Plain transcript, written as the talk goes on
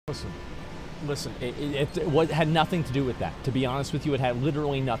Listen, it had nothing to do with that. To be honest with you, it had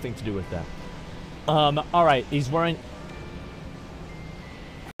literally nothing to do with that. All right, he's wearing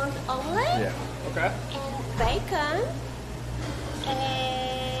omelet. Yeah. Okay. And bacon.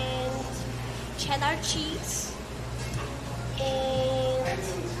 And cheddar cheese. And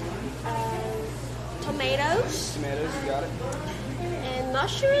tomatoes. Tomatoes, you got it. And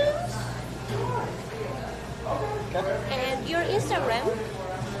mushrooms. Okay. And your Instagram.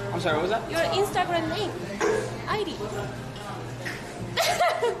 I'm sorry, what was that? Your Instagram name. ID. I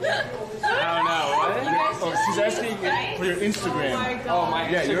don't know. What? Oh, she's asking for your Instagram. Oh, my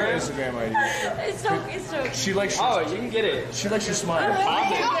Instagram? Yeah, your Instagram ID. It's so. She likes. Oh, you can get it. She likes your smile. Is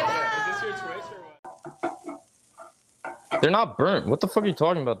this your Twitch or what? They're not burnt. What the fuck are you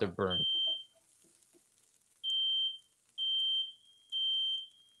talking about? They're burnt.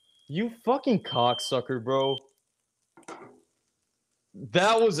 You fucking cocksucker, bro.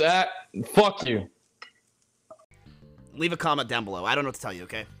 That was at. Fuck you. Leave a comment down below. I don't know what to tell you,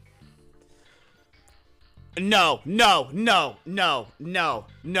 okay? No, no, no, no, no,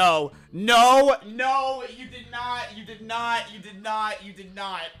 no, no, no, you did not, you did not, you did not, you did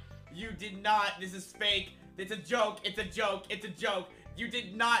not, you did not, this is fake, it's a joke, it's a joke, it's a joke, you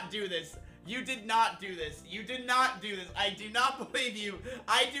did not do this, you did not do this, you did not do this, I do not believe you,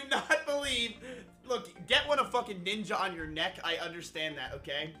 I do not believe, look, get one a fucking ninja on your neck, I understand that,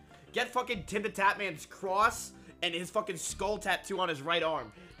 okay? Get fucking Tim the Tatman's cross and his fucking skull tattoo on his right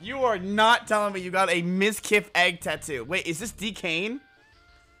arm. You are not telling me you got a Mizkif egg tattoo. Wait, is this D. Kane?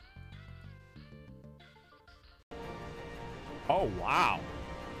 Oh, wow.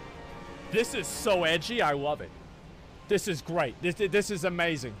 This is so edgy. I love it. This is great. This is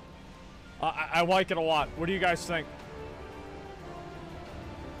amazing. I like it a lot. What do you guys think?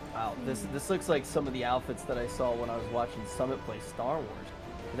 Wow, this looks like some of the outfits that I saw when I was watching Summit play Star Wars.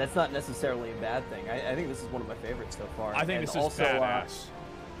 And that's not necessarily a bad thing. I think this is one of my favorites so far. I think and this also, is badass.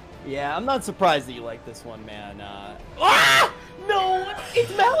 Yeah, I'm not surprised that you like this one, man. Ah! No! It's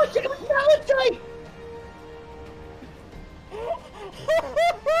Malachite! It was Malachite!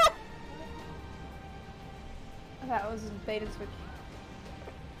 That was bait and switch.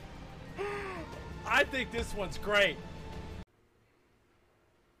 I think this one's great.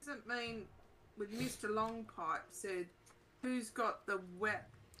 Doesn't mean with Mr. Longpipe said, who's got the wet?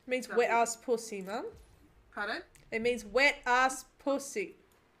 It means wet ass pussy, mum. Pardon? It means wet ass pussy.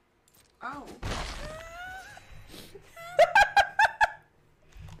 Oh.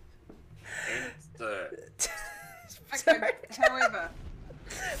 Okay, however.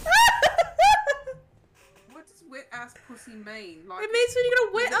 What does wet ass pussy mean? Like, It means when you got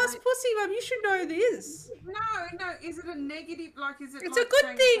a wet ass pussy, mum. You should know this. No, is it a negative? Like, is it? It's like a good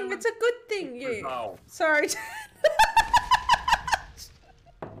saying thing. someone... It's a good thing. Yeah. No. Sorry.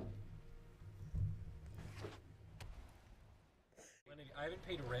 I haven't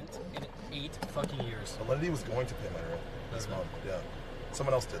paid rent in 8 fucking years. Lenny was going to pay my rent this month. Yeah.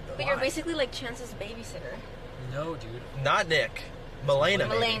 Someone else did though. But you're basically like Chance's babysitter. No, dude. Not Nick. Milena.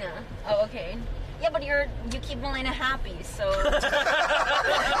 Milena. Oh, okay. Yeah, but you keep Milena happy, so.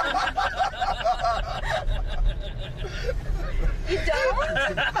 You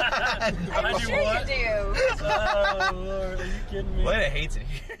don't? I'm sure you do. Oh, Lord, are you kidding me? Milena hates it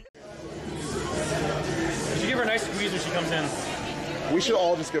here. You should give her a nice squeeze when she comes in. We should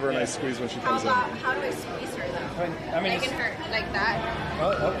all just give her a nice squeeze when she comes in. How do I squeeze her though? I mean, Making her like that. Oh,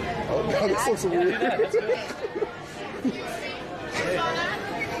 no, this looks weird. Do that. That's good.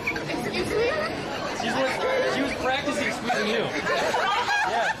 Excuse me? She was practicing squeezing you.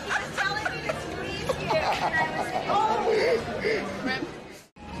 Yeah. She was telling me to squeeze you. And I was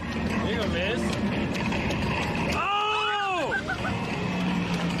There you go, Miz. Oh! Oh my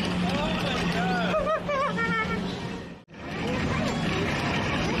god.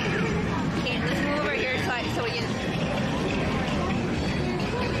 Okay, let's move over here so we can.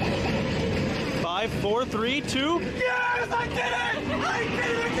 5, 4, 3, 2. Yes, I did it! I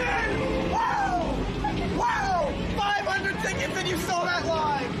did it again! Wow! Wow! 500 tickets and you saw that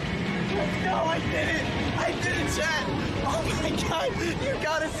live! Let's go, I did it! I did it, chat! Oh my god, you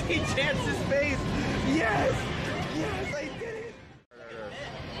gotta see Chance's face! Yes! Yes, I did it!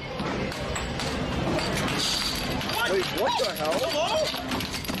 What? Wait, what the hell? Hello?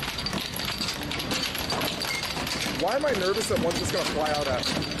 Why am I nervous that one's just gonna fly out at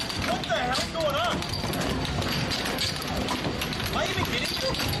me? What the hell is going on? Am I even kidding you?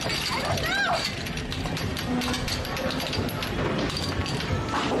 I don't know!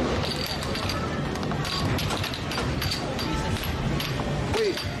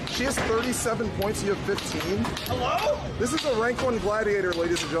 Wait, she has 30 37 points, you have 15. Hello? This is a rank 1 gladiator,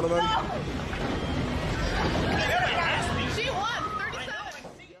 ladies and gentlemen. She won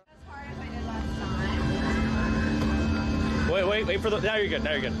 37. Wait for the. Now you're good.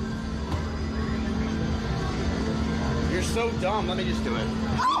 Now you're good. You're so dumb. Let me just do it.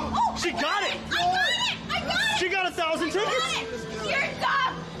 Oh, She got it! I got it! I got it! She got 1,000 tickets! You're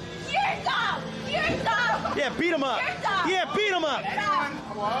dumb! You're dumb! You're dumb! Yeah, beat him up! You're dumb! Yeah, beat him up!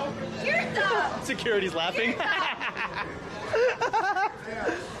 Hello? You're dumb! Security's laughing.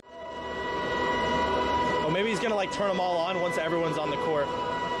 Oh, maybe he's gonna like turn them all on once everyone's on the court.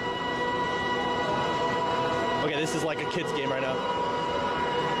 Okay, this is like a kid's game right now.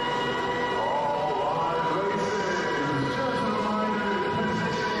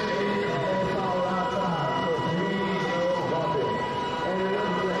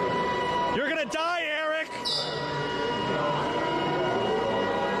 You're gonna die, Eric!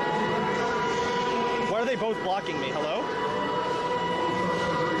 Why are they both blocking me? Hello?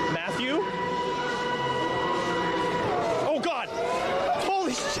 Matthew? Oh god!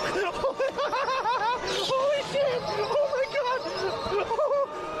 Holy shit! Holy shit! Oh my god! Oh.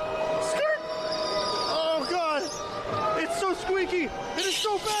 Skirt! Oh god! It's so squeaky! It is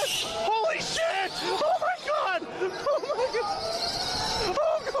so fast! Holy shit! Oh my god! Oh my god!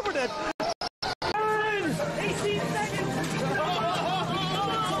 Oh god, we're dead! 18 seconds!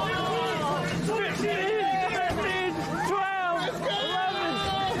 15, 12, 11,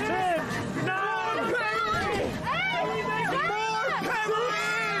 10, 9,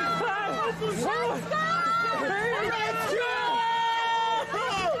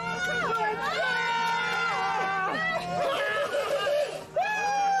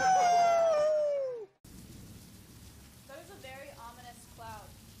 That is a very ominous cloud.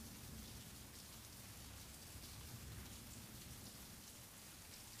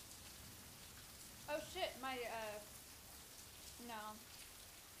 Oh shit, my no.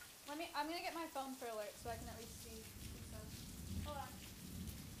 I'm gonna get my phone for alert so I can at least see. Hold on.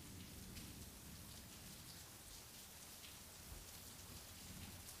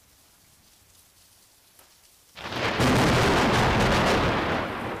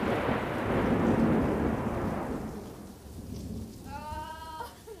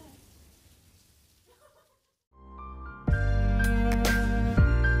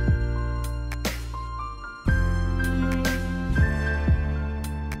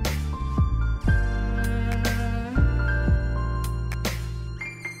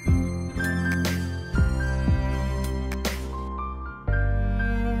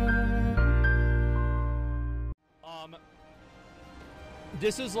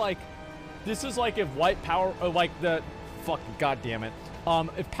 This is like if White Power, like the, fucking goddamn it,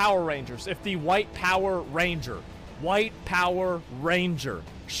 if Power Rangers, if the White Power Ranger,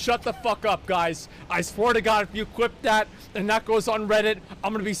 shut the fuck up, guys. I swear to God, if you clip that and that goes on Reddit,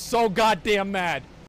 I'm gonna be so goddamn mad.